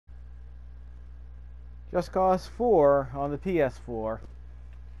Just Cause 4 on the PS4. Well,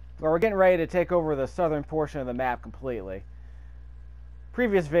 we're getting ready to take over the southern portion of the map completely.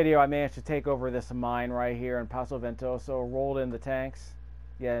 Previous video, I managed to take over this mine right here in Paso Ventoso, rolled in the tanks.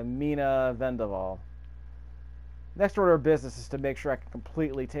 Yeah, Mina Vendaval. Next order of business is to make sure I can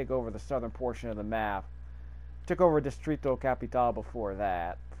completely take over the southern portion of the map. Took over Distrito Capital before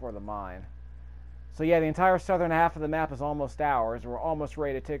that, before the mine. So yeah, the entire southern half of the map is almost ours. We're almost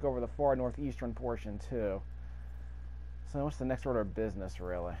ready to take over the far northeastern portion too. So what's the next order of business,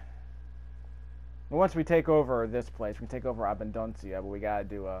 really? Well, once we take over this place, we can take over Abundancia, but we gotta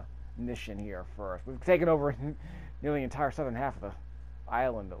do a mission here first. We've taken over nearly the entire southern half of the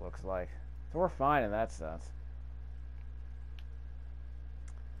island, it looks like. So we're fine in that sense.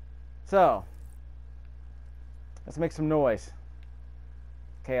 So, let's make some noise.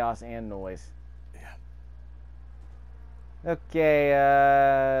 Chaos and noise.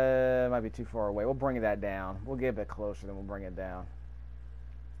 Okay, might be too far away. We'll bring that down. We'll get a bit closer, then we'll bring it down.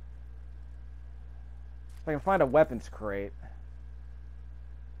 If I can find a weapons crate.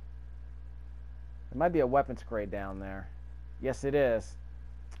 There might be a weapons crate down there. Yes, it is.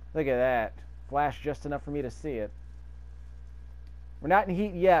 Look at that. Flash just enough for me to see it. We're not in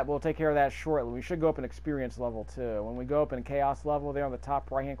heat yet, but we'll take care of that shortly. We should go up in experience level too. When we go up in chaos level there on the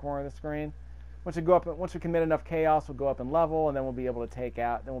top right hand corner of the screen, once we commit enough chaos, we'll go up in level, and then we'll be able to take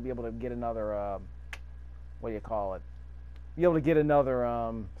out. Then we'll be able to get another. What do you call it? Be able to get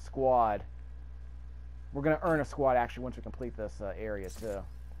another squad. We're gonna earn a squad actually once we complete this area too.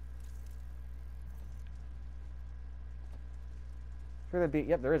 Sure, there'd be.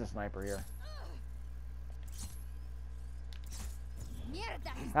 Yep, there is a sniper here.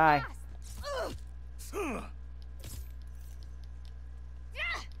 Hi.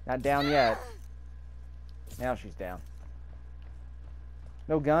 Not down yet. Now she's down.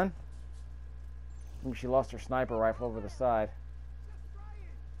 No gun? Maybe she lost her sniper rifle over the side.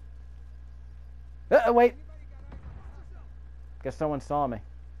 Wait! Guess someone saw me.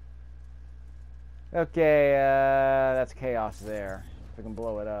 Okay, that's chaos there. If we can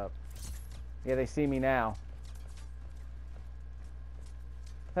blow it up. Yeah, they see me now.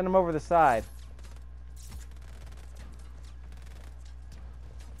 Send them over the side.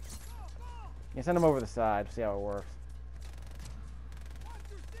 Yeah, send them over the side. See how it works.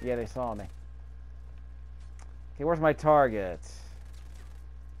 Yeah, they saw me. Okay, where's my target?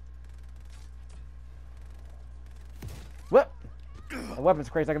 Whoop! The weapons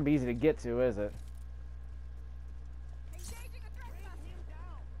crate's not gonna be easy to get to, is it?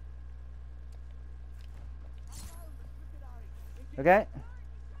 Okay.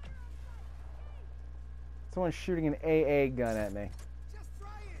 Someone's shooting an AA gun at me.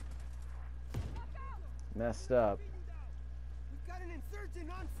 Messed up.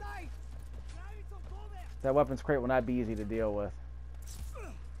 That weapons crate will not be easy to deal with.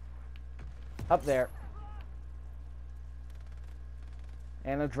 Up there.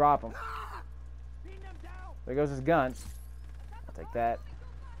 And I'll drop him. There goes his gun. I'll take that.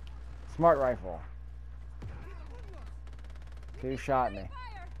 Smart rifle. Who shot me?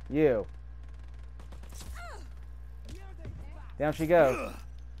 You. Down she goes.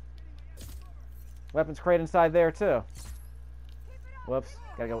 Weapons crate inside there too. Whoops.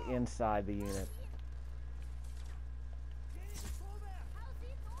 Gotta go inside the unit.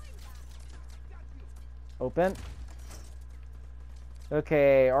 Open.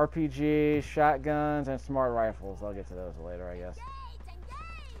 Okay, RPG, shotguns, and smart rifles. I'll get to those later, I guess.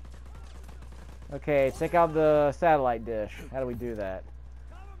 Okay, take out the satellite dish. How do we do that?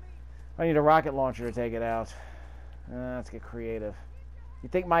 I need a rocket launcher to take it out. Let's get creative. You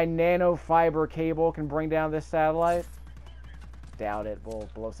think my nanofiber cable can bring down this satellite? Doubt it. We'll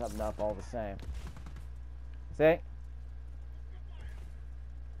blow something up all the same. See?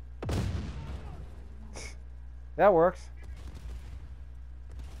 That works.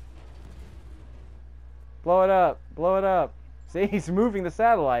 Blow it up. Blow it up. See? He's moving the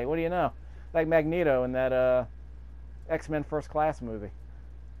satellite. What do you know? Like Magneto in that X-Men First Class movie.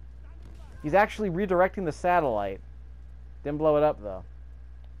 He's actually redirecting the satellite. Didn't blow it up, though.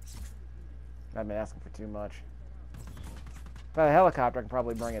 I've been asking for too much. If I had a helicopter, I can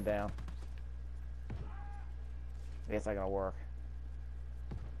probably bring it down. Yeah, it's not gonna work.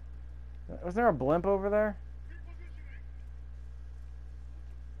 Was there a blimp over there?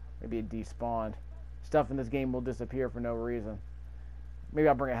 Maybe it despawned. Stuff in this game will disappear for no reason. Maybe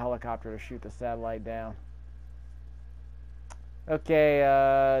I'll bring a helicopter to shoot the satellite down. Okay,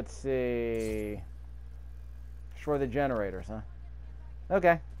 let's see. Destroy the generators, huh?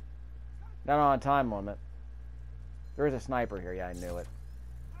 Okay. Not on a time limit. There is a sniper here. Yeah, I knew it.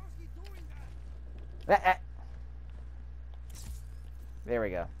 There we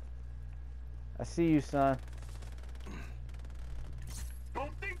go. I see you, son.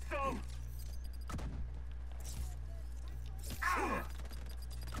 Don't think so.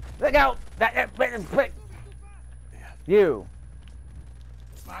 Look out! You.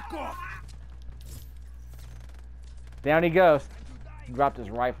 Back off. Down he goes. He dropped his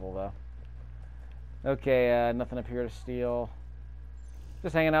rifle, though. Okay, nothing up here to steal.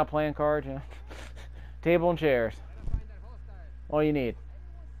 Just hanging out playing cards, you know. Table and chairs. All you need.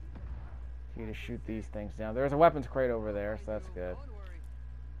 You to shoot these things down. There's a weapons crate over there, so that's good.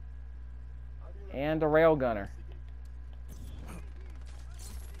 And a rail gunner.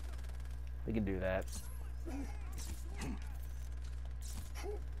 We can do that.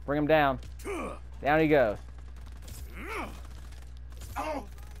 Bring him down. Down he goes.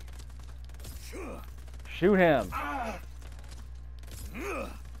 Shoot him.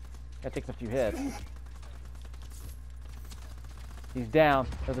 That takes a few hits. He's down.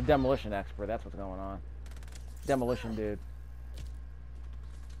 There's a demolition expert. That's what's going on. Demolition dude.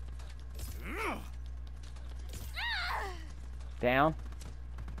 Down.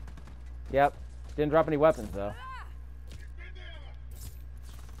 Yep. Didn't drop any weapons, though.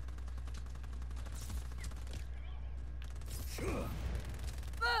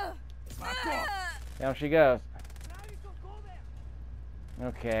 Down she goes.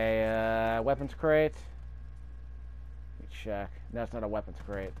 Okay, weapons crate. Let me check. No, it's not a weapons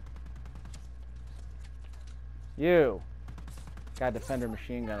crate. You. Got a defender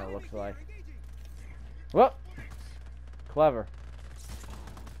machine gun, it looks like. Whoop! Clever.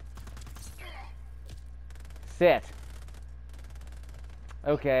 Sit.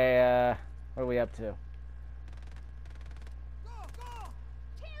 Okay, what are we up to?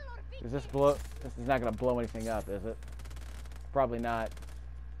 Is this blow? This is not going to blow anything up, is it? Probably not.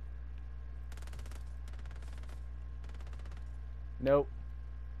 Nope.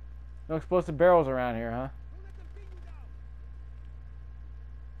 No explosive barrels around here, huh?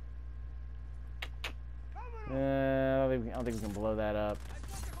 I don't think we can blow that up.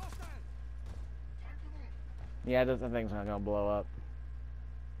 Yeah, that thing's not going to blow up.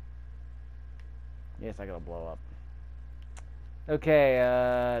 Yeah, it's not going to blow up. Okay,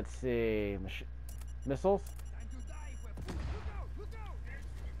 let's see. Missiles?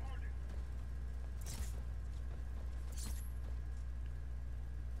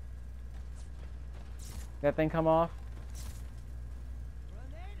 That thing come off?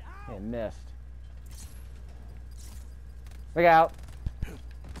 It missed. Look out.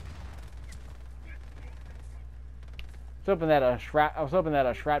 I was hoping that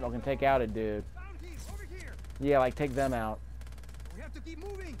a shrapnel can take out a dude. Yeah, like take them out. We have to keep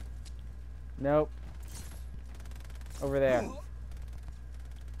moving. Nope. Over there.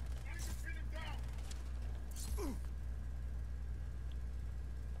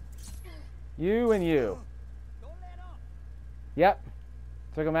 You and you. Yep.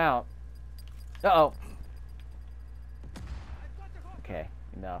 Took him out. Uh-oh. Okay,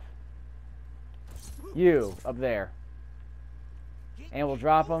 enough. You, up there. And we'll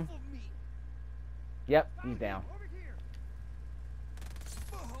drop him. Yep, he's down.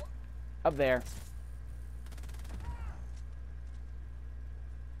 Up there.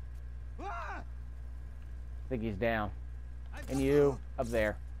 I think he's down. And you, up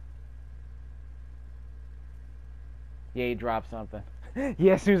there. Yeah, he dropped something.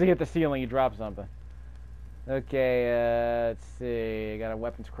 Yeah, as soon as he hit the ceiling, he dropped something. Okay, let's see. I got a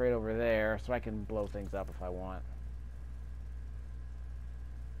weapons crate over there, so I can blow things up if I want.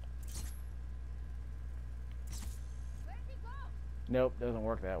 Nope, doesn't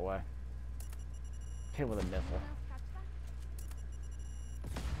work that way. Hit with a missile.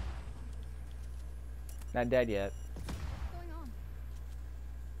 Not dead yet. What's going on?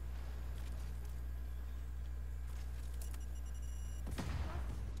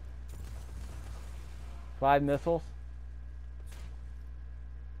 5 missiles.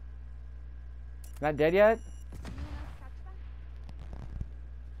 Not dead yet?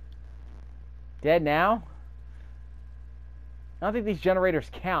 Dead now? I don't think these generators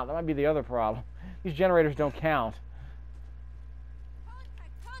count. That might be the other problem. These generators don't count.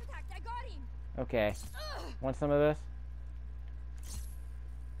 Contact, I got him. Okay. Want some of this?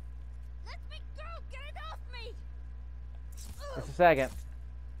 Let me go, get it off me. Just a second.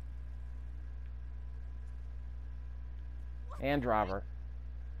 And drop her.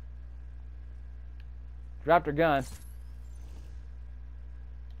 Dropped her gun.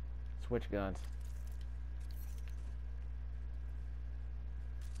 Switch guns.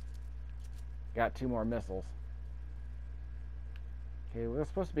 Got 2 more missiles. Okay, there's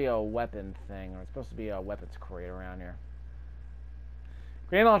supposed to be a weapon thing, or it's supposed to be a weapons crate around here.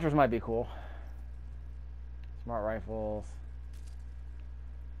 Grenade launchers might be cool. Smart rifles.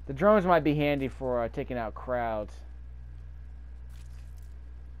 The drones might be handy for taking out crowds.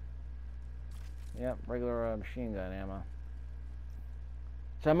 Yep, regular machine gun ammo.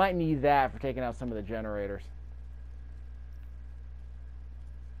 So I might need that for taking out some of the generators.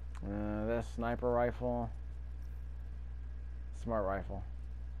 This sniper rifle. Smart rifle.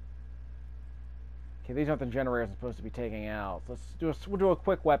 Okay, these aren't the generators I'm supposed to be taking out. So we'll do a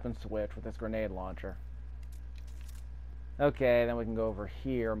quick weapon switch with this grenade launcher. Okay, then we can go over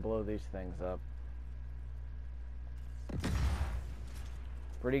here and blow these things up.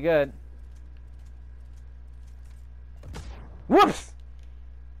 Pretty good. Whoops!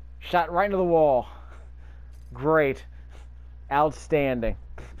 Shot right into the wall. Great. Outstanding.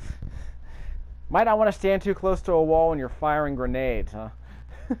 Might not want to stand too close to a wall when you're firing grenades, huh?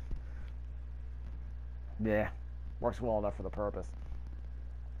 Yeah. Works well enough for the purpose.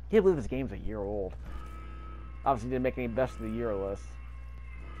 Can't believe this game's a year old. Obviously didn't make any best of the year lists.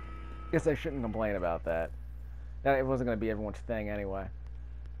 Guess I shouldn't complain about that. That it wasn't going to be everyone's thing anyway.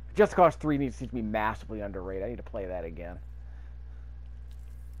 Just Cause 3 needs to be massively underrated. I need to play that again.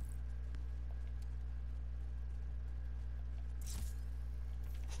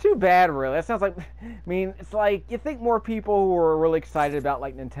 Too bad, really. That sounds like, I mean, it's like, you think more people who are really excited about,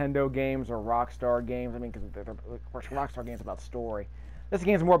 like, Nintendo games or Rockstar games, I mean, because Rockstar games about story. This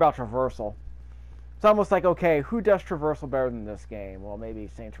game's more about traversal. It's almost like, okay, who does traversal better than this game? Well, maybe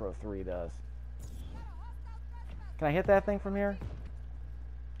Saints Row 3 does. Can I hit that thing from here?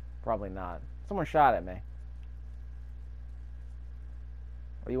 Probably not. Someone shot at me.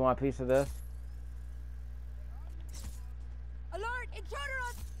 Oh, you want a piece of this? Alert! Intruder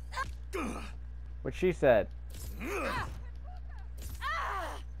on... What she said.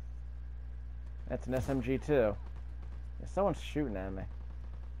 That's an SMG too. Yeah, someone's shooting at me.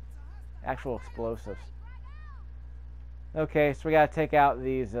 Actual explosives. Okay, so we gotta take out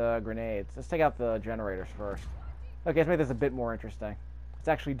these grenades. Let's take out the generators first. Okay, let's make this a bit more interesting. Let's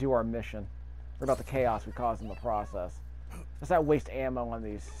actually do our mission. What about the chaos we caused in the process? Let's not waste ammo on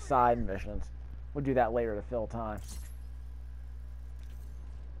these side missions. We'll do that later to fill time.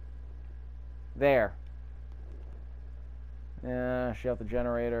 There. Shoot out the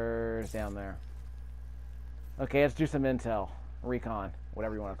generators down there. Okay, let's do some intel. Recon.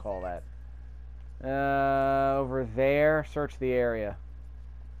 Whatever you want to call that. Over there. Search the area.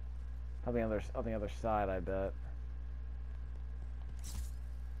 Probably on the other side, I bet.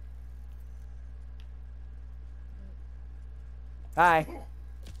 Hi.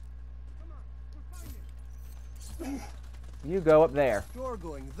 You go up there. You're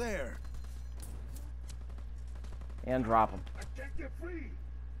going there. And drop him. I can't get free.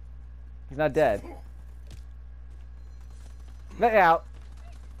 He's not dead. Let out.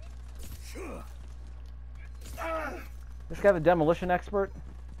 This guy the demolition expert?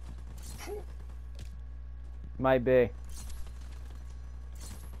 Might be.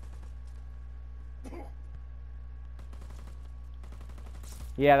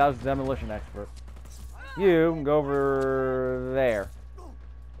 Yeah, that was the demolition expert. You can go over there.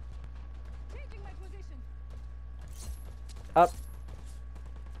 Changing my position. Up.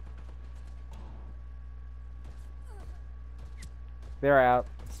 They're out.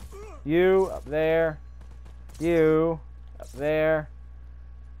 You up there. You up there.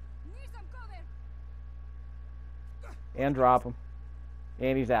 Need some cover. And drop him.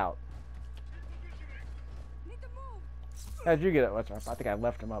 And he's out. Need to move. How'd you get it? I think I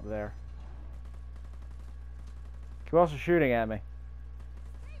left him up there. Who else is shooting at me?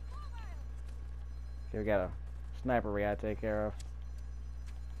 Stay mobile. Okay, we got a sniper we gotta take care of.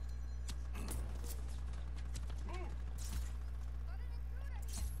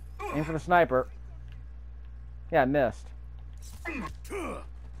 Aim for the sniper. Yeah, I missed.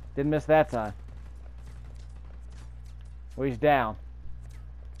 Didn't miss that time. Well, he's down.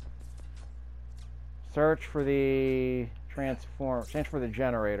 Search for the search for the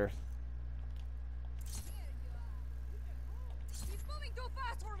generators. He's moving too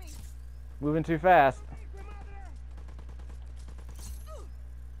fast for me. Moving too fast.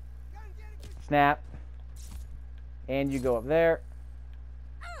 Snap. And you go up there.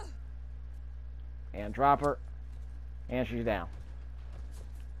 And drop her. And she's down.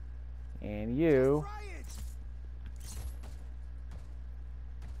 And you...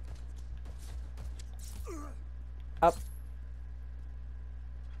 Up.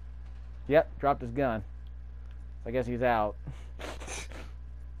 Yep, dropped his gun. I guess he's out.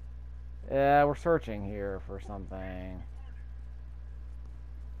 We're searching here for something.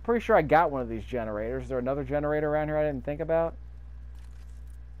 Pretty sure I got one of these generators. Is there another generator around here I didn't think about?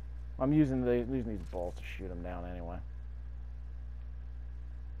 I'm using these bolts to shoot them down anyway.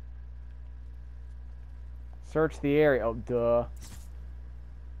 Search the area. Oh, duh.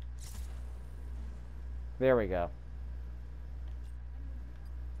 There we go.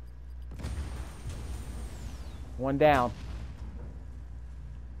 One down.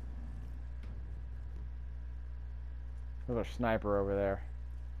 There's a sniper over there.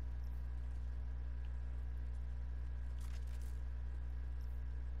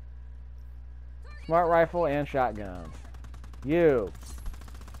 Smart rifle and shotguns. You.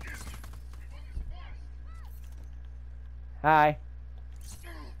 Hi.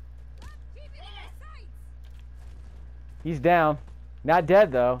 He's down. Not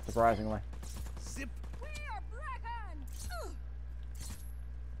dead though, surprisingly. Zip. We are Black Hands.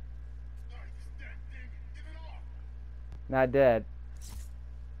 Not dead.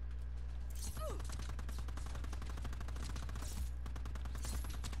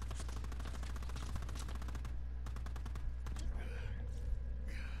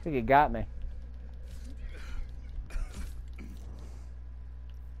 I think he got me.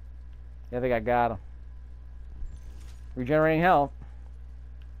 Yeah, I think I got him. Regenerating health.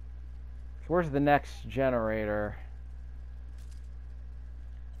 So where's the next generator?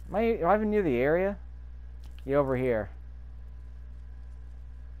 Am I even near the area? Yeah, over here.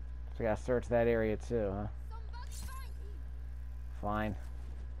 So I gotta search that area too, huh? Somebody find him. Fine.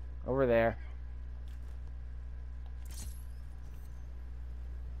 Over there.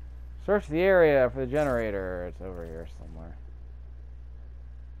 Search the area for the generator. It's over here somewhere.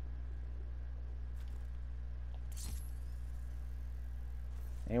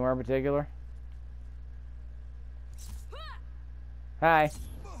 Anywhere in particular? Hi.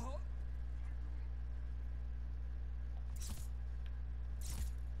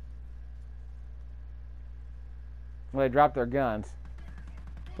 Well, they dropped their guns.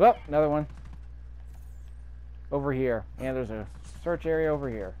 Well, another one. Over here. And there's a search area over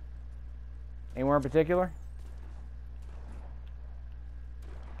here. Anywhere in particular?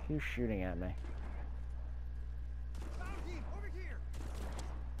 Keep shooting at me. Found him. Over here.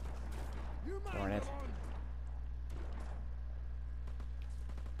 You're mine, Darn it. Ron.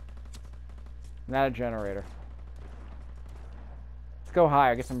 Not a generator. Let's go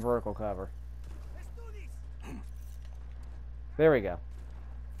higher, get some vertical cover. Let's do this. There we go.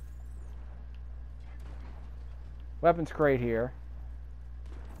 Weapons crate here.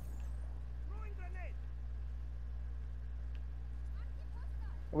 Throwing grenade.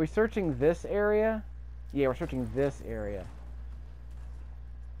 Are we searching this area? Yeah, we're searching this area.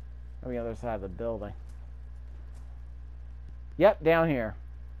 On the other side of the building. Yep, down here.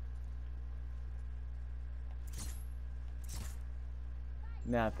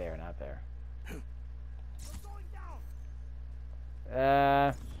 Not there, not there. We're going down.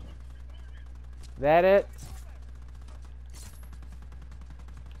 That it?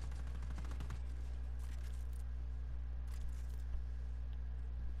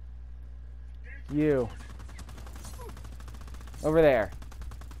 You. Over there.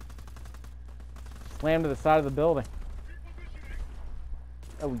 Slam to the side of the building.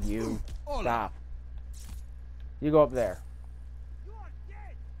 Oh, you. Hola. Stop. You go up there. You are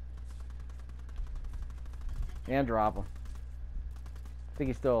dead. And drop him. I think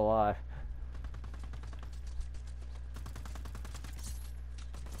he's still alive.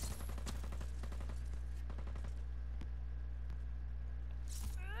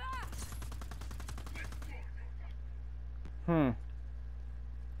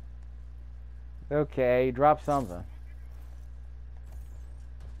 Okay, drop something.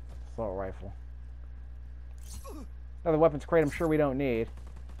 Assault rifle. Another weapons crate I'm sure we don't need.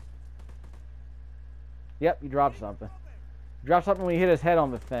 Yep, you dropped something. You dropped something when you hit his head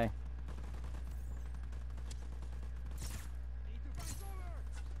on the thing. Need to find cover.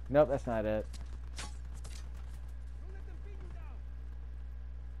 Nope, that's not it. Don't let them pin you down.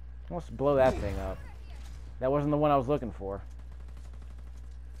 Let's blow that thing up. That wasn't the one I was looking for.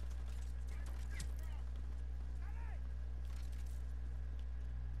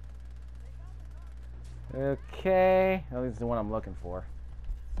 Okay, I think it's the one I'm looking for.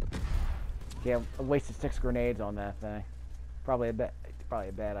 Yeah, I wasted 6 grenades on that thing. Probably a bad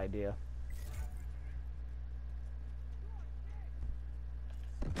idea.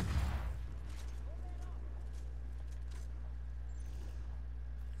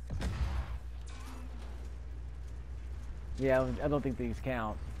 Yeah, I don't think these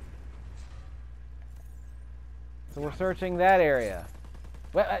count. So we're searching that area.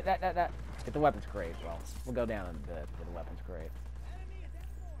 Well, Get the weapons crate. Well, we'll go down in a bit. Get the weapons crate. Enemy is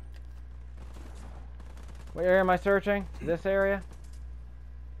airborne. What area am I searching? This area?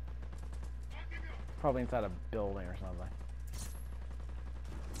 Probably inside a building or something.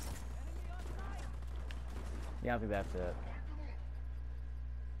 Yeah, I think that's it.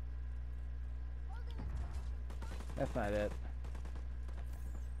 That's not it.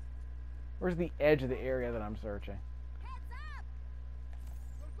 Where's the edge of the area that I'm searching?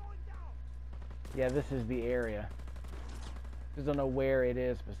 Yeah, this is the area. Just don't know where it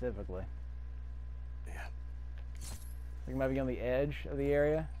is specifically. Yeah. I think it might be on the edge of the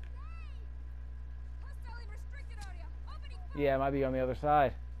area. Yeah, it might be on the other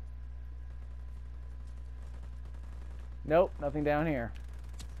side. Nope, nothing down here.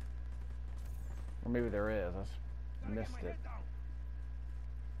 Or maybe there is. I missed it.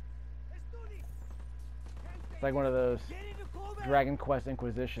 It's like one of those Dragon Quest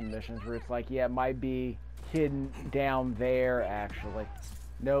Inquisition missions where it's like, yeah, it might be hidden down there, actually.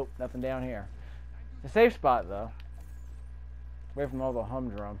 Nope, nothing down here. It's a safe spot, though. Away from all the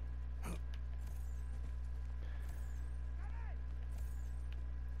humdrum.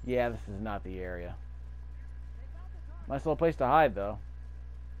 Yeah, this is not the area. Nice little place to hide, though.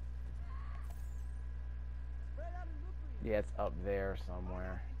 Yeah, it's up there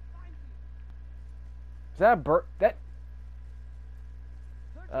somewhere. Is that a bird? That...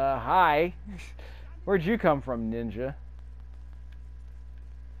 hi. Where'd you come from, ninja?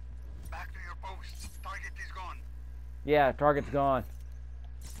 Back to your post. Target is gone. Yeah, target's gone.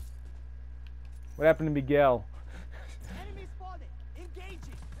 What happened to Miguel? Enemy spotted.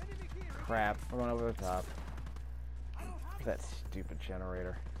 Engaging. Enemy here. Crap, we're going over the top. That stupid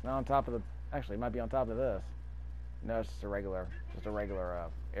generator. It's not on top of the... Actually, it might be on top of this. No, it's just a regular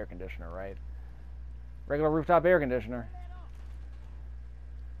air conditioner, right? Regular rooftop air conditioner.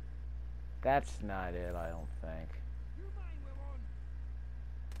 That's not it, I don't think.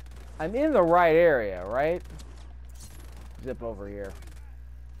 I'm in the right area, right? Zip over here.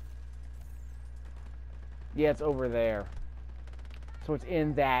 Yeah, it's over there. So it's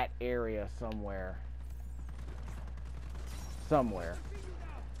in that area somewhere. Somewhere.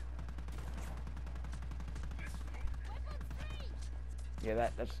 Yeah,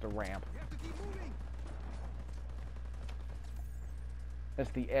 that's just a ramp. That's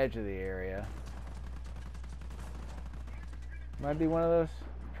the edge of the area. Might be one of those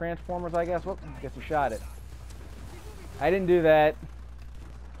transformers, I guess. Whoop, guess you shot it. I didn't do that.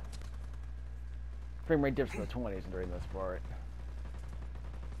 Frame rate dips in the 20s during this part.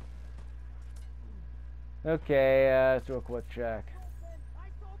 Okay, let's do a quick check.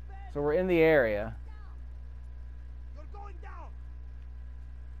 So we're in the area. You're going down.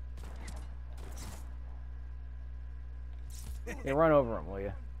 Yeah, run over him, will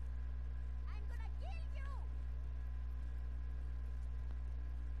you? I'm gonna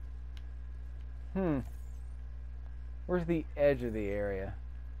kill you. Where's the edge of the area?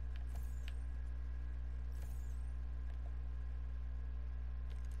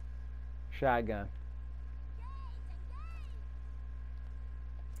 Shotgun.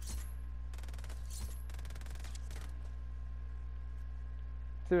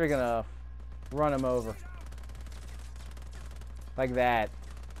 See if we're gonna run him over. Like that.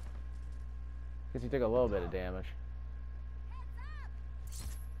 Guess he took a little bit of damage.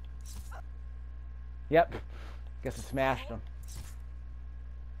 Yep. Guess it smashed him.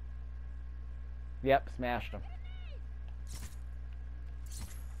 Yep, smashed him.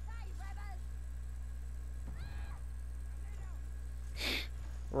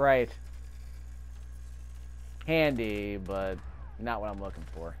 Right. Handy, but not what I'm looking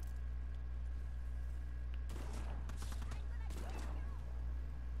for.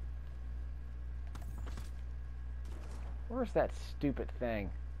 Where's that stupid thing?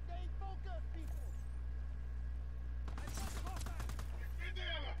 Stay focused, people.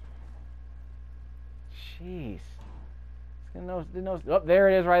 Jeez. It's gonna know, didn't know, oh, there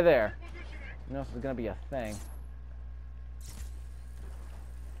it is right there. You know this is gonna be a thing.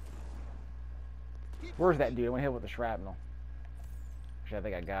 Where's that dude? I went hit with the shrapnel. Actually, I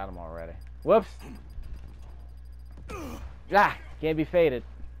think I got him already. Whoops! Ah! Can't be faded.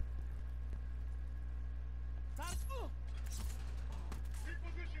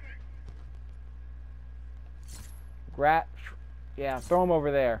 Grab. Yeah, throw him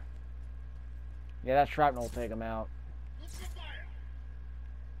over there. Yeah, that shrapnel will take him out.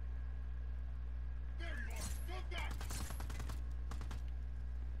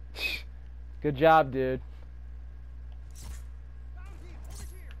 Good job, dude.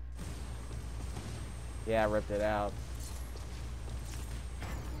 Yeah, I ripped it out.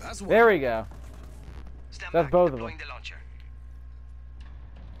 There we go. That's both of them.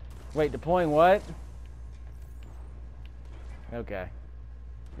 Wait, deploying what? Okay.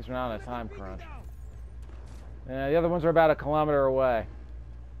 Guess we're not on a time crunch. The other ones are about 1 kilometer away.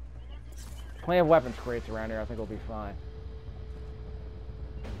 Plenty of weapons crates around here. I think we'll be fine.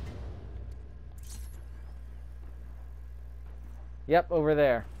 Yep, over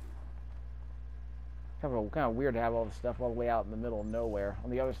there. Kind of weird to have all this stuff all the way out in the middle of nowhere on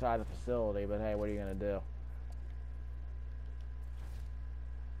the other side of the facility, but hey, what are you going to do?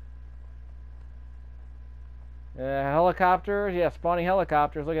 Helicopters? Yeah, spawning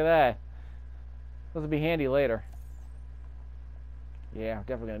helicopters. Look at that. Those will be handy later. Yeah,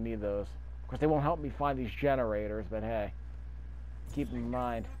 definitely going to need those. Of course, they won't help me find these generators, but hey. Keep them in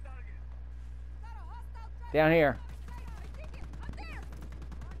mind. Down here.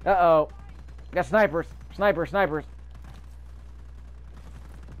 Uh-oh. Got snipers. Snipers.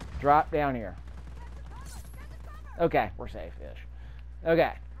 Drop down here. Okay, we're safe-ish.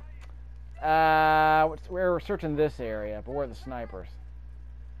 Okay. We're searching this area, but where are the snipers?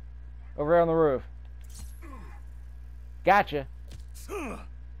 Over there on the roof. Gotcha. Another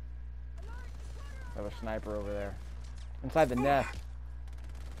sniper over there. Inside the nest.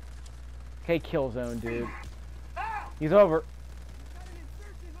 Okay, kill zone, dude. He's over.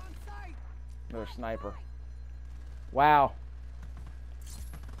 Another sniper. Wow.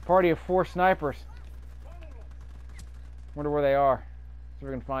 Party of 4 snipers. Wonder where they are. See if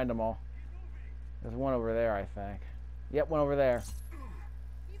we can find them all. There's one over there, I think. Yep, one over there.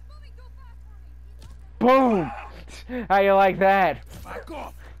 Boom! How you like that?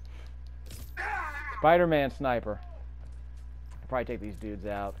 Spider-Man sniper. I'll probably take these dudes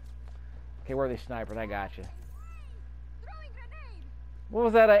out. Okay, where are these snipers? I got you. What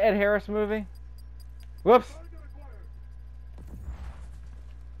was that Ed Harris movie? Whoops!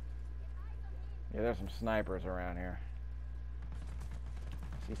 Yeah, there's some snipers around here.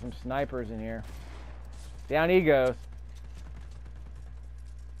 See some snipers in here. Down he goes.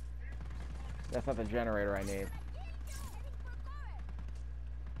 That's not the generator I need.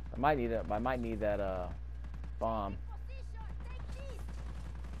 I might need that bomb.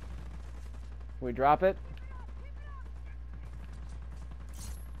 Can we drop it?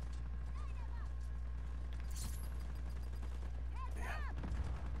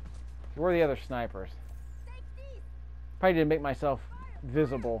 Where are the other snipers? Probably didn't make myself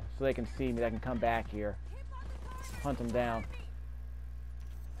visible so they can see me. I can come back here. Hunt them down.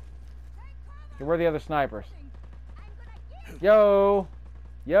 Okay, where are the other snipers? Yo!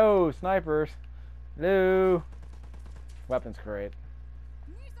 Yo, snipers! Hello! Weapons crate.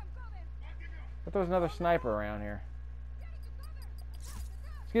 But there's another sniper around here.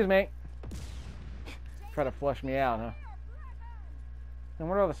 Excuse me. Try to flush me out, huh? And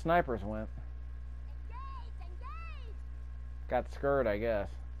where all the snipers went? Got scared, I guess.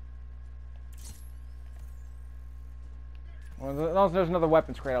 Well, as long as there's another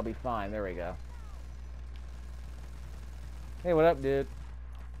weapons crate, I'll be fine. There we go. Hey, what up, dude?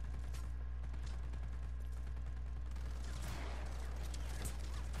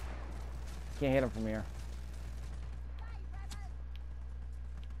 Can't hit him from here.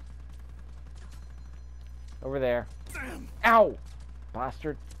 Over there. Ow!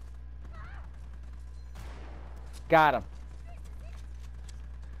 Bastard. Got him.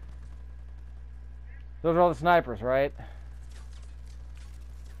 Those are all the snipers, right?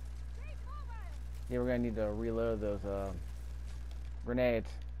 Yeah, we're gonna need to reload those grenades.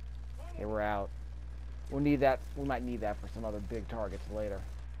 Okay, we're out. We'll need that. We might need that for some other big targets later.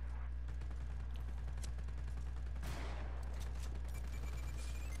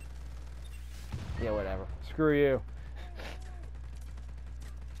 Yeah, whatever. Screw you.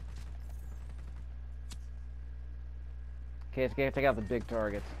 Okay, let's take out the big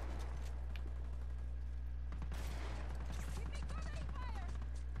targets.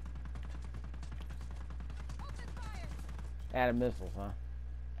 Added missiles, huh?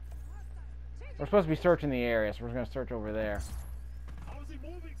 We're supposed to be searching the area, so we're going to search over there.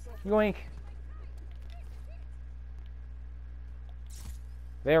 Yoink!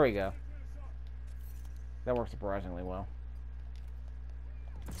 There we go. That worked surprisingly well.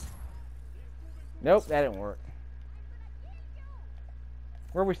 Nope, that didn't work.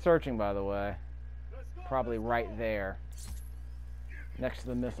 Where are we searching, by the way? Probably right there. Next to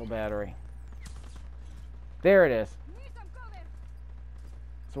the missile battery. There it is.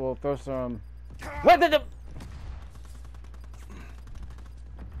 So we'll throw some... What the...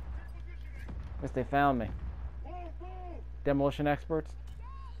 Guess they found me. Demolition experts.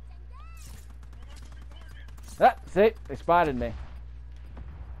 Ah, see? They spotted me.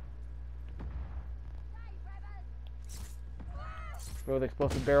 Throw the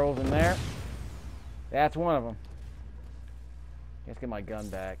explosive barrels in there. That's one of them. Let's get my gun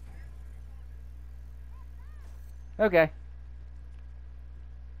back. Okay.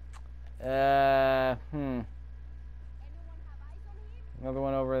 Anyone have eyes on him? Another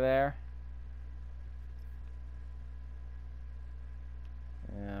one over there.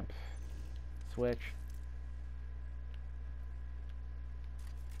 Yeah. Switch.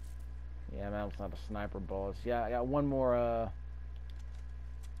 Yeah, man, it's not the sniper bullets. Yeah, I got one more,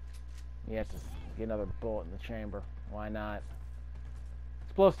 yeah, just get another bullet in the chamber. Why not?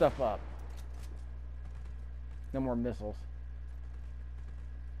 Let's blow stuff up. No more missiles.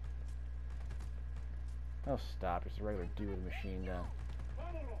 Oh, stop. It's a regular dude with a machine gun.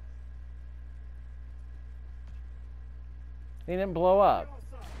 He didn't blow up.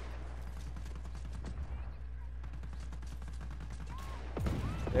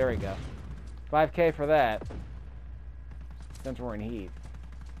 There we go. 5K for that. Since we're in heat.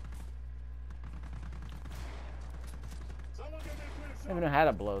 I don't even know how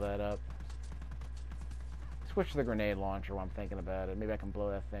to blow that up. Switch to the grenade launcher while I'm thinking about it. Maybe I can blow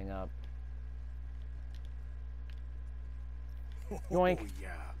that thing up. Yoink. Oh,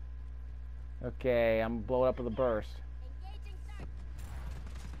 yeah. Okay, I'm gonna blow it up with a burst. Engaging target.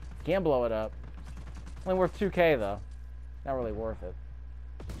 Can't blow it up. Only worth 2K though. Not really worth it.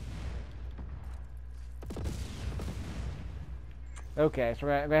 Okay, so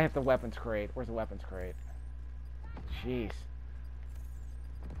we're gonna hit the weapons crate. Where's the weapons crate? Jeez.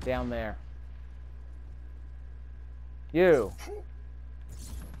 Down there. You. Getting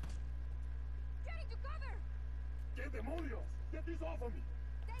to cover. ¿Qué demonios? Get these off of me.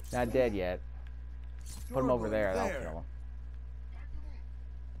 Not dead yet. Put him over there. That'll kill him.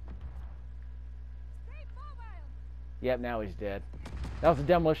 Stay mobile. Yep, now he's dead. That was the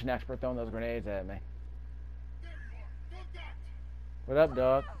demolition expert throwing those grenades at me. What up,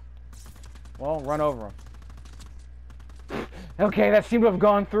 dog? Well, run over him. Okay, that seemed to have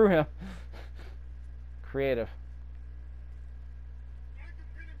gone through him. Creative.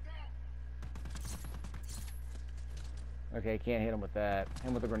 Okay, can't hit him with that. Hit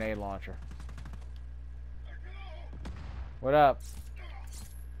him with the grenade launcher. What up?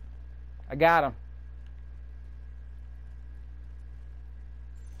 I got him.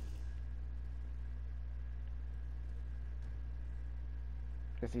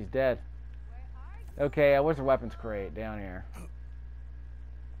 Guess he's dead. Where are you? Okay, where's the weapons crate? Down here.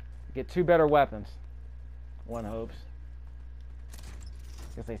 Get 2 better weapons. One hopes.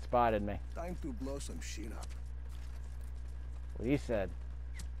 Guess they spotted me. Time to blow some shit up. What he said.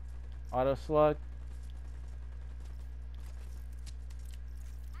 Auto slug.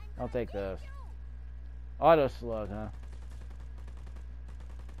 I'll take those. Auto slug, huh?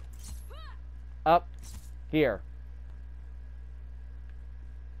 Up. Here.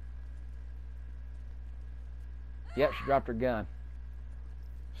 Yep, she dropped her gun.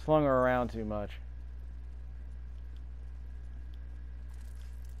 Slung her around too much.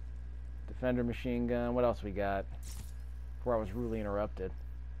 Defender machine gun. What else we got? Before I was rudely interrupted.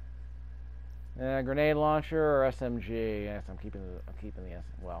 Grenade launcher or SMG. Yes, I'm keeping the S.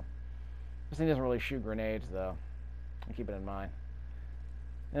 Well, this thing doesn't really shoot grenades though. I'll keep it in mind.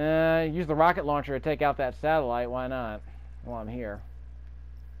 Use the rocket launcher to take out that satellite. Why not? While I'm here.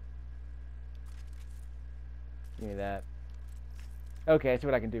 Give me that. Okay, see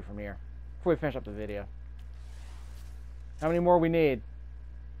what I can do from here. Before we finish up the video. How many more we need?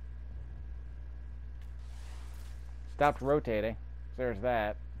 Stopped rotating. So there's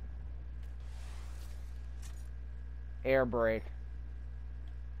that. Air brake.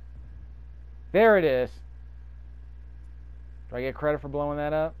 There it is. Do I get credit for blowing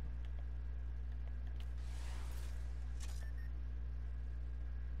that up?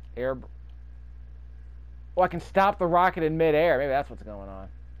 Air. Oh, I can stop the rocket in midair. Maybe that's what's going on.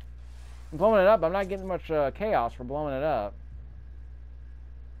 I'm blowing it up. I'm not getting much chaos for blowing it up.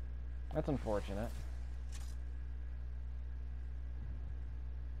 That's unfortunate.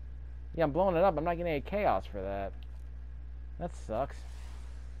 Yeah, I'm blowing it up. I'm not getting any chaos for that. That sucks.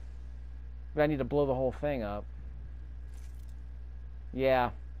 But I need to blow the whole thing up.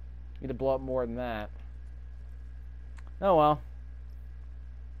 Yeah. Need to blow up more than that. Oh well.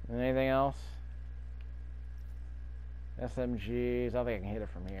 Anything else? SMGs. I don't think I can hit it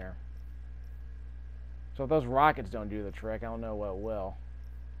from here. So if those rockets don't do the trick, I don't know what will.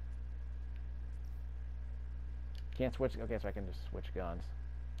 Can't switch. Okay, so I can just switch guns.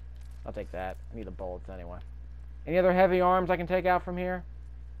 I'll take that. I need the bullets anyway. Any other heavy arms I can take out from here?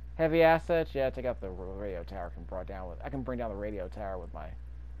 Heavy assets? Yeah, take out the radio tower. I can bring down the radio tower with my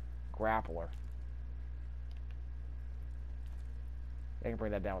grappler. I can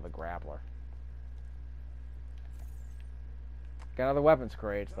bring that down with a grappler. Got another weapons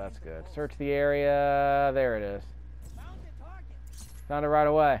crate, so that's good. Search the area. There it is. Found the target. Found it right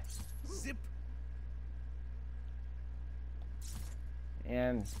away. Zip.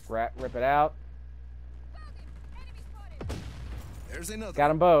 And rip it out. Found him. Enemy spotted. There's another. Got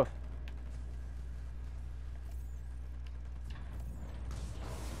them both.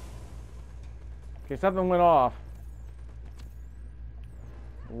 Okay, something went off.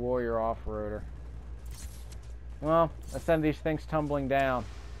 Warrior off-roader. Well, let's send these things tumbling down.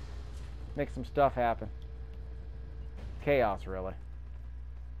 Make some stuff happen. Chaos, really.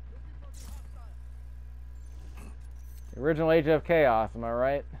 The original Age of Chaos, am I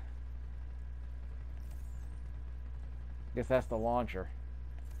right? Guess that's the launcher.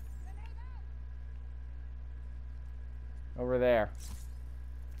 Over there.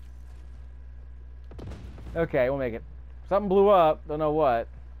 Okay, we'll make it. Something blew up, don't know what.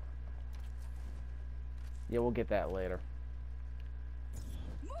 Yeah, we'll get that later.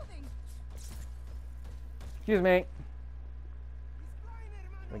 Moving. Excuse me.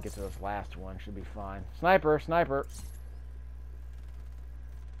 Let me get to this last one. Should be fine. Sniper, sniper.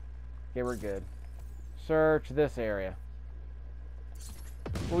 Okay, we're good. Search this area.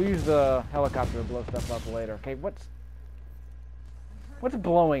 We'll use the helicopter to blow stuff up later. Okay, what's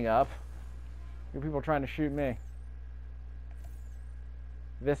blowing up? Are people trying to shoot me?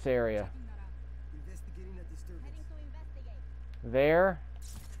 This area. Investigating a disturbance. Heading to investigate. There.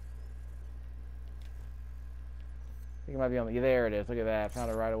 I think it might be on the... There it is. Look at that. Found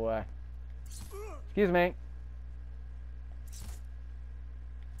it right away. Excuse me.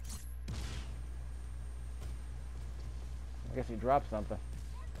 I guess he dropped something.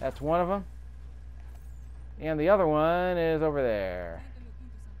 That's one of them. And the other one is over there.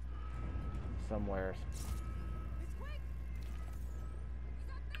 Somewheres.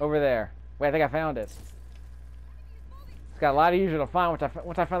 Over there. Wait, I think I found it. It's got a lot easier to find.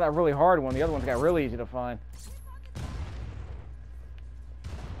 Once I found that really hard one, the other ones got really easy to find.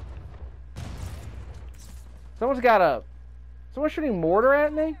 Someone's shooting mortar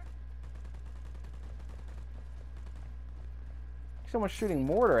at me? Someone's shooting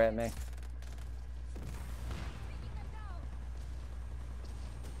mortar at me.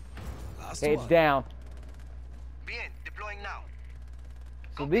 Last Okay, it's one. down. Bien, deploying now.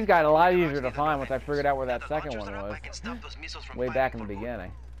 So these got a lot easier to find once I figured out where that second one was. I can stop those missiles from Way back in the firing for good.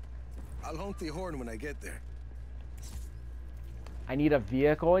 beginning. I'll honk the horn when I get there. I need a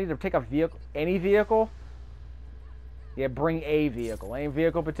vehicle. I need to take a vehicle. Any vehicle? Yeah, bring a vehicle. Any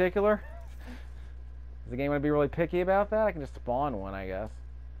vehicle in particular? Is the game going to be really picky about that? I can just spawn one, I guess.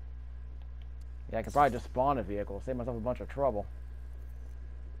 Yeah, I could probably just spawn a vehicle. Save myself a bunch of trouble.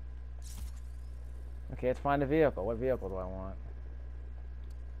 Okay, let's find a vehicle. What vehicle do I want?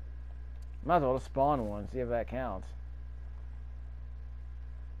 Might as well just spawn one, see if that counts.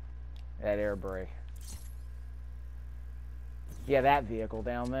 That air brake. Yeah, that vehicle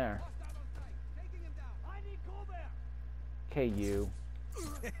down there. Hostile on site. Taking him down. I need cover. Okay, you.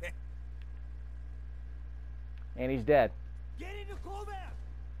 And he's dead. Get into cover.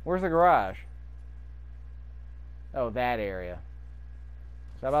 Where's the garage? Oh, that area.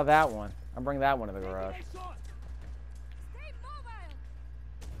 So how about that one? I'll bring that one to the garage. Taking a shot. Stay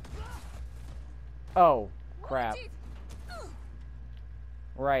mobile. Oh, crap. Watch it.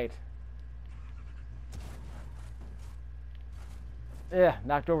 Right. Yeah,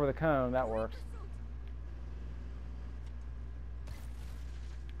 knocked over the cone. That works.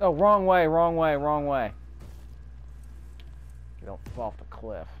 Oh, wrong way, wrong way, wrong way. You don't fall off the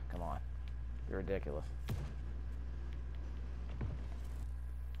cliff. Come on. You're ridiculous.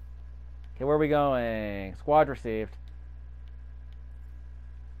 Okay, where are we going? Squad received.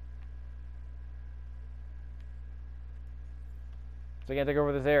 So I can't take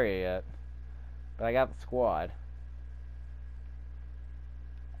over this area yet. But I got the squad.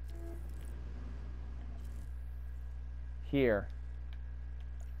 Here.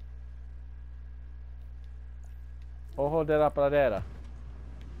 Ojo de la Pradera.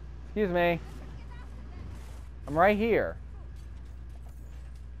 Excuse me. I'm right here.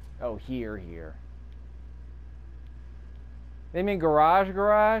 Oh, here. They mean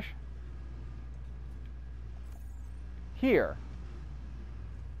garage? Here.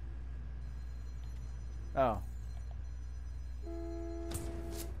 Oh.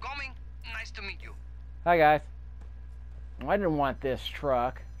 Coming. Nice to meet you. Hi, guys. Oh, I didn't want this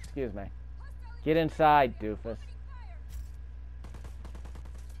truck. Excuse me. Get inside, doofus.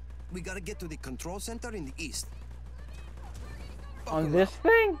 We gotta get to the control center in the east. On this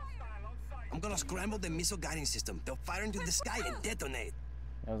thing? I'm gonna scramble the missile guiding system. They'll fire into the sky and detonate.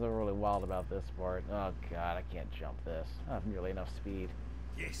 I was really wild about this part. Oh god, I can't jump this. I don't have nearly enough speed.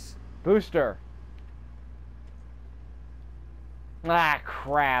 Yes. Booster! Ah,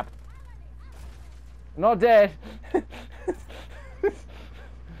 crap. I'm not dead. I'm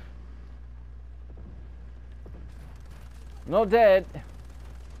not dead.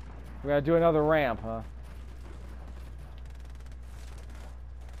 We're gonna do another ramp, huh?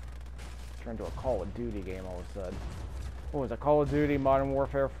 Turned into a Call of Duty game all of a sudden. What was it? Call of Duty Modern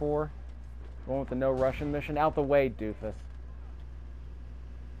Warfare 4? The one with the no Russian mission? Out the way, doofus.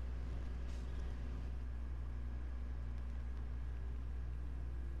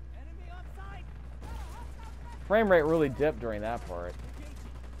 Enemy on site. Frame rate really dipped during that part.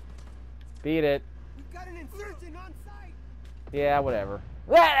 Beat it. We've got an insurgent on site. Yeah, whatever.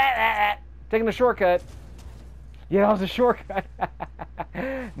 Taking the shortcut. Yeah, that was a shortcut.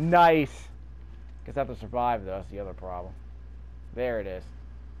 Nice. Guess I have to survive, though. That's the other problem. There it is.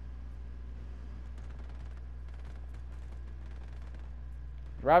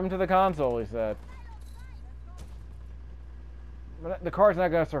 Drive him to the console, he said. But the car's not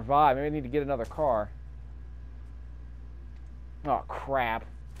going to survive. Maybe I need to get another car. Oh, crap.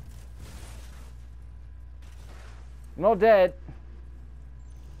 I'm all dead.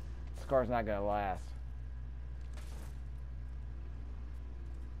 This car's not going to last.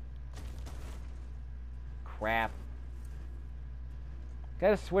 Crap. Can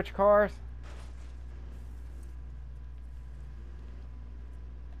I just switch cars?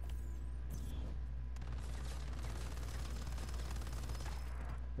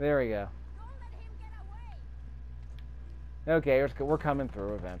 There we go. Don't let him get away. Okay, we're coming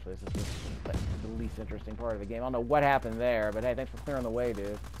through eventually. This is like the least interesting part of the game. I don't know what happened there, but hey, thanks for clearing the way,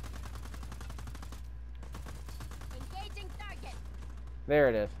 dude. Engaging target. There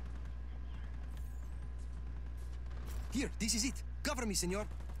it is. Here, this is it. Cover me, senor.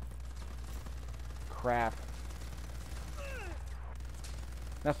 Crap.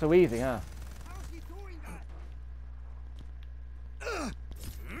 Not so easy, huh? How's he doing that?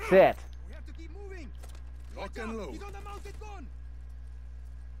 Sit. We have to keep moving. Lock and load. He's on the mounted gun.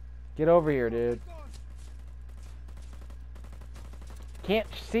 Get over here, dude. Gun. Can't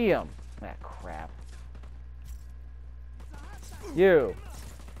see him. Ah, crap. It's a hostile. You.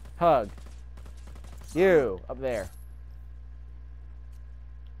 Hug. You. Up there.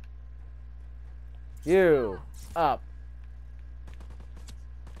 You. Up.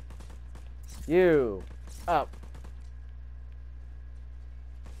 You. Up.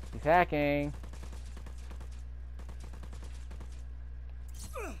 He's hacking.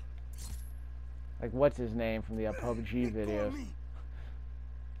 Like, what's his name from the PUBG videos?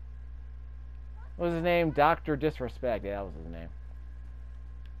 What was his name? Dr. Disrespect. Yeah, that was his name.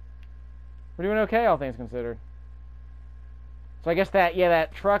 We're doing okay, all things considered. So I guess that, yeah,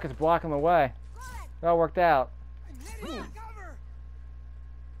 that truck is blocking the way. It all worked out. I'm heading for cover.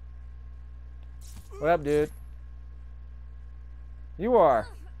 What up, dude? You are.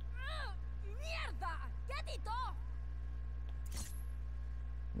 Mierda! Get it off!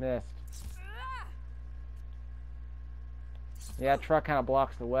 Missed. Yeah, that truck kind of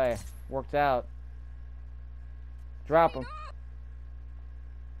blocks the way. Worked out. Drop him.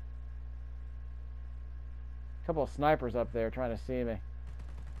 Couple of snipers up there trying to see me.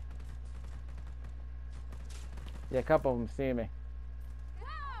 Yeah, a couple of them see me.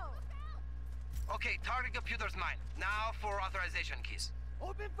 Okay, target computer's mine. Now for authorization keys.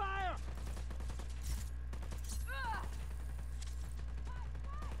 Open fire.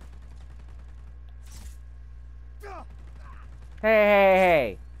 Hey, hey,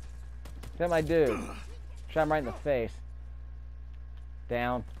 hey! Is that my dude? Shot him right in the face.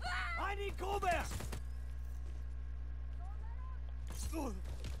 Down. I need cover.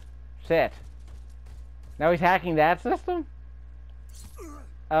 Sit. Now he's hacking that system?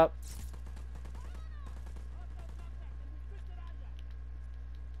 Up.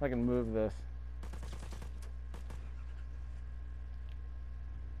 If I can move this.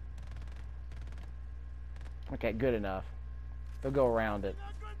 Okay, good enough. They'll go around it.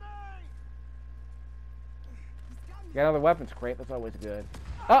 You got another weapons crate, that's always good.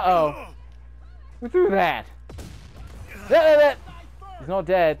 Uh-oh! Who threw that? He's not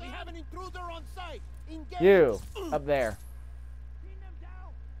dead. We have an intruder on site. Engage. You, up there. Pin them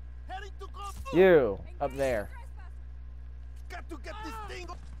down. Heading to cover. You, up there. Got to get this thing.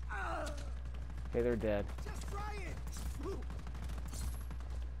 Okay, they're dead. Just try it.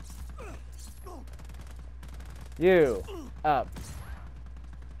 You, up.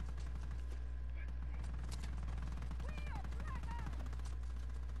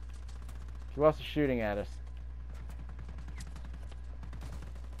 Who else is shooting at us?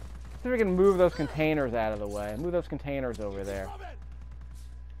 See if we can move those containers out of the way. Move those containers over there.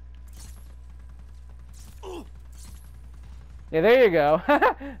 Yeah, there you go.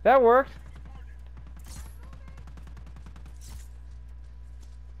 That worked.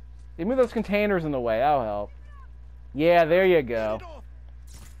 You move those containers in the way. That'll help. Yeah, there you go.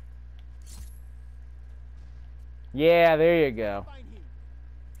 Yeah, there you go.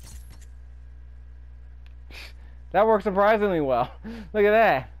 That worked surprisingly well. Look at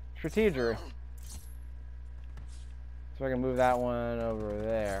that. Strategery. So I can move that one over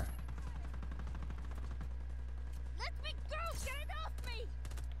there. Let me go! Get it off me!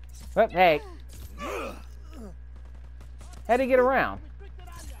 But hey. How'd he get around?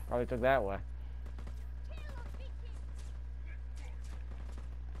 Probably took that way.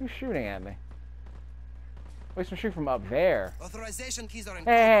 Who's shooting at me? Wait, some shoot from up there. Authorization keys are in.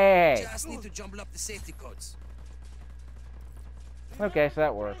 Hey! Just need to jumble up the safety codes. Okay, so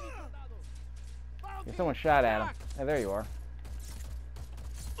that works. Yeah, someone shot at him. Hey, there you are.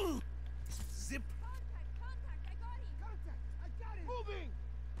 Zip. Contact, I got him! I got it! Moving!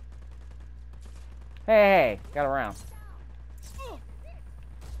 Hey, got around.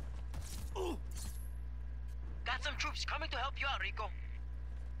 Got some troops coming to help you out, Rico.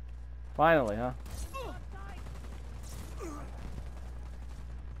 Finally, huh?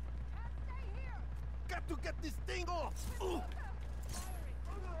 Got to get this thing off!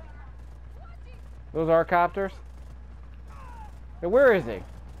 Those are copters? Hey, where is he?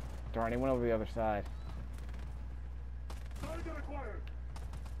 Darn, he went over the other side.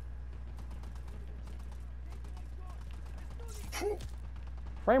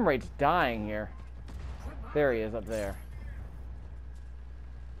 Frame rate's dying here. There he is up there.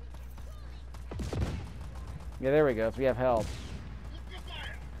 Yeah, there we go. So we have help.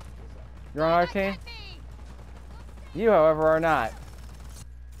 You're on our team? You, however, are not.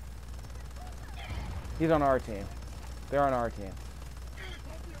 He's on our team. They're on our team.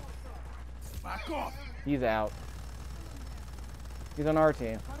 Back off! He's out. He's on our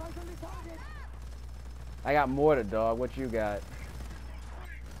team. I got mortar, dog. What you got?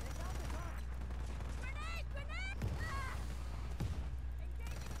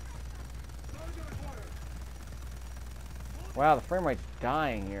 Wow, the frame rate's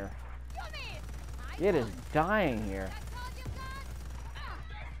dying here. It is dying here.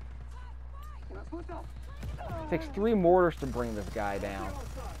 It takes 3 mortars to bring this guy down.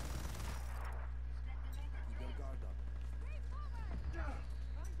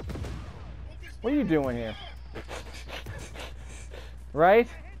 What are you doing here? Right?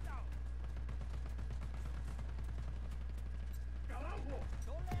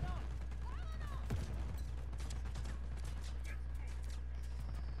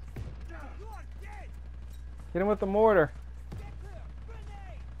 Get him with the mortar.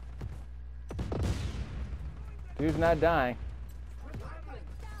 Dude's not dying.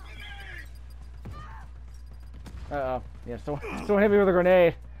 Uh-oh. Yeah, someone hit me with a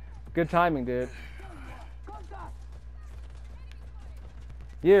grenade. Good timing, dude.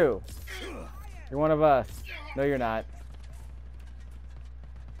 You. You're one of us. No, you're not.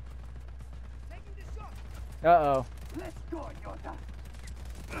 Uh-oh.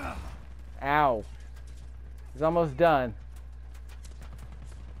 Ow. He's almost done.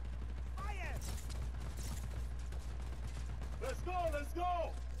 Let's go, let's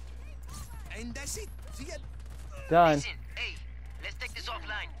go! And that's it. See ya. Done. Listen, hey, let's take this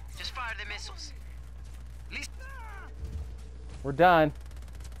offline. Just fire the missiles. We're done.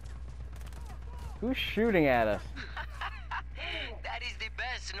 Who's shooting at us? That is the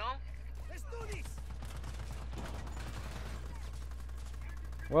best, no? Let's do this!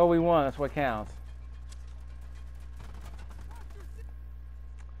 Well, we won. That's what counts.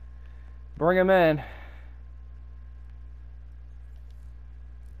 Bring him in.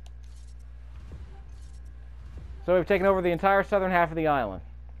 So we've taken over the entire southern half of the island.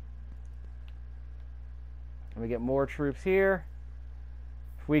 And we get more troops here.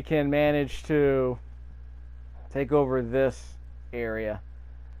 If we can manage to take over this area.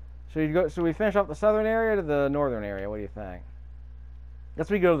 So we finish off the southern area to the northern area. What do you think?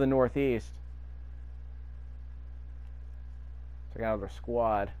 Guess we go to the northeast. So I got another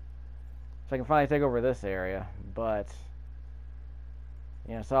squad. So I can finally take over this area, but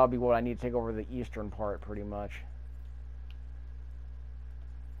you know, so that'll be what I need to take over the eastern part pretty much.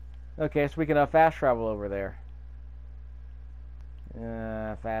 Okay, so we can fast travel over there.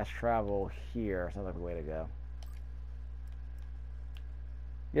 Fast travel here sounds like the way to go.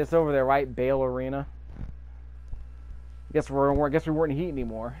 Guess over there, right? Bale Arena. Guess we weren't in heat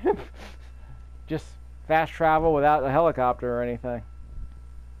anymore. Just fast travel without a helicopter or anything.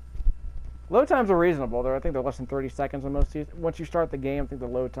 Load times are reasonable. I think they're less than 30 seconds on most. Once you start the game, I think the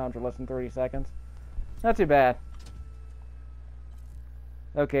load times are less than 30 seconds. Not too bad.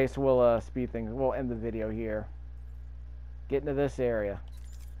 Okay, so we'll speed things. We'll end the video here. Get into this area.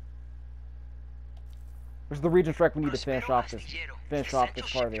 This is the region strike we need to finish off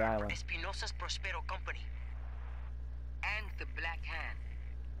this part of the island. Espinosa's Prospero company. And the Black Hand.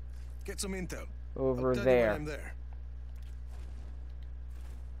 Get some intel. Over I'll tell you when there. I'm there.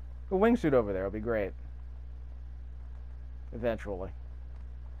 A wingsuit over there will be great. Eventually.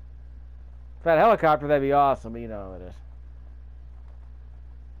 If I had a helicopter, that'd be awesome, but you know how it is.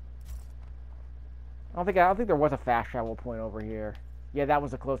 I don't think there was a fast travel point over here. Yeah, that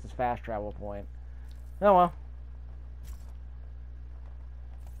was the closest fast travel point. Oh well.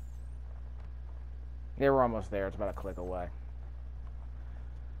 Yeah, we're almost there. It's about a click away.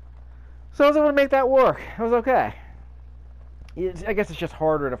 So I was able to make that work. It was okay. I guess it's just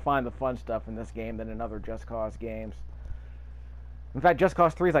harder to find the fun stuff in this game than in other Just Cause games. In fact, Just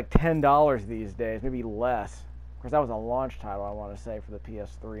Cause 3 is like $10 these days, maybe less. Of course, that was a launch title, I want to say, for the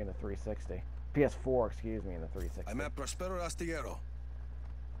PS3 and the 360. PS4, excuse me, and the 360. I'm at Prospero Astillero.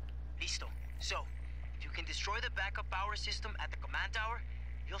 Listo. So, if you can destroy the backup power system at the command tower,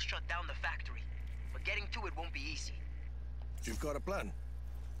 you'll shut down the factory. But getting to it won't be easy. You've got a plan.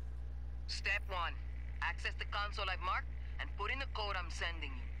 Step 1. Access the console I've marked and put in the code I'm sending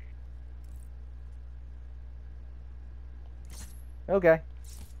you. Okay.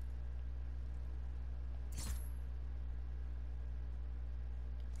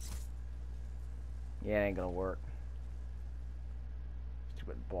 Yeah, it ain't gonna work.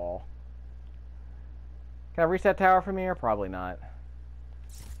 Stupid ball. Can I reach that tower from here? Probably not.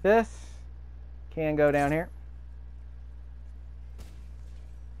 This can go down here.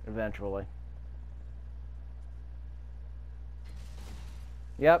 Eventually.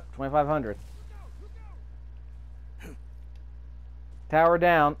 Yep, 2,500. Tower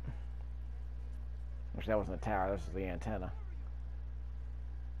down. Which that wasn't a tower, this is the antenna.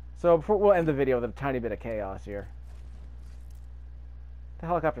 So before we'll end the video with a tiny bit of chaos here. The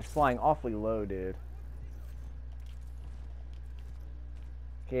helicopter's flying awfully low, dude.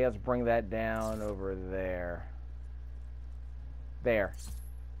 Okay, let's bring that down over there. There.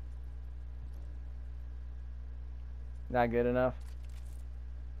 Not good enough?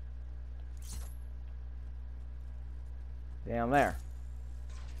 Down there.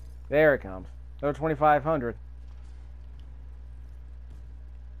 There it comes. Another 2,500.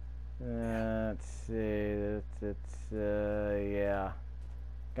 Let's see. Yeah.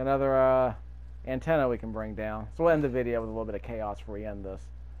 Got another antenna we can bring down. So we'll end the video with a little bit of chaos before we end this.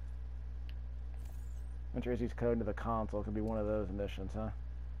 Enter use code into the console. Could be one of those missions, huh?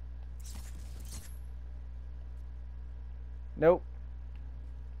 Nope.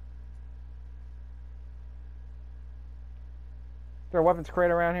 Is there a weapons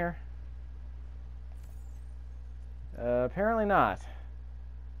crate around here? Apparently not.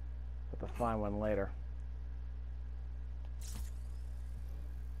 Have to find one later.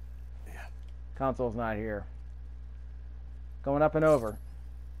 Yeah. Console's not here. Going up and over.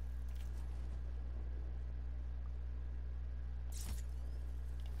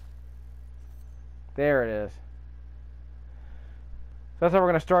 There it is. So that's how we're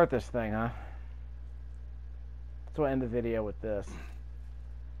going to start this thing, huh? So we'll end the video with this.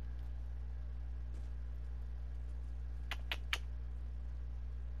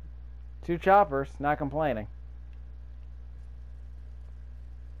 Two choppers, not complaining.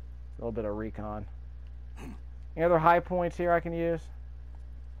 A little bit of recon. Any other high points here I can use?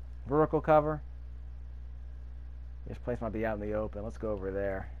 Vertical cover. This place might be out in the open. Let's go over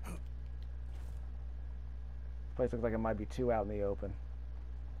there. This place looks like it might be too out in the open.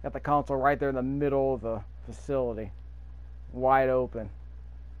 Got the console right there in the middle of the facility. Wide open.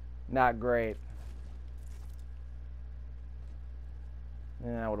 Not great.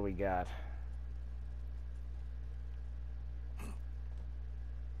 What do we got?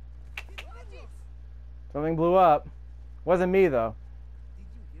 Something blew up. Wasn't me, though. Did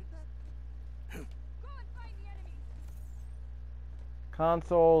you hear that? Go and find the enemy.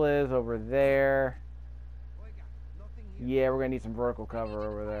 Console is over there. Oiga, nothing here. Yeah, we're gonna need some vertical cover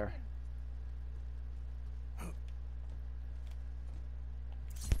over there.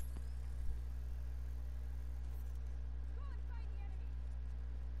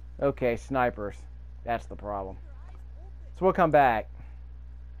 Okay, snipers. That's the problem. So we'll come back.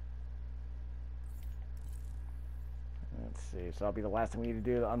 Let's see. So that'll be the last thing we need to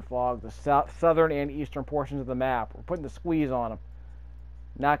do to unfog the southern and eastern portions of the map. We're putting the squeeze on them.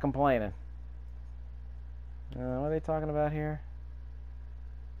 Not complaining. What are they talking about here?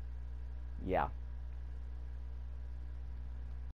 Yeah.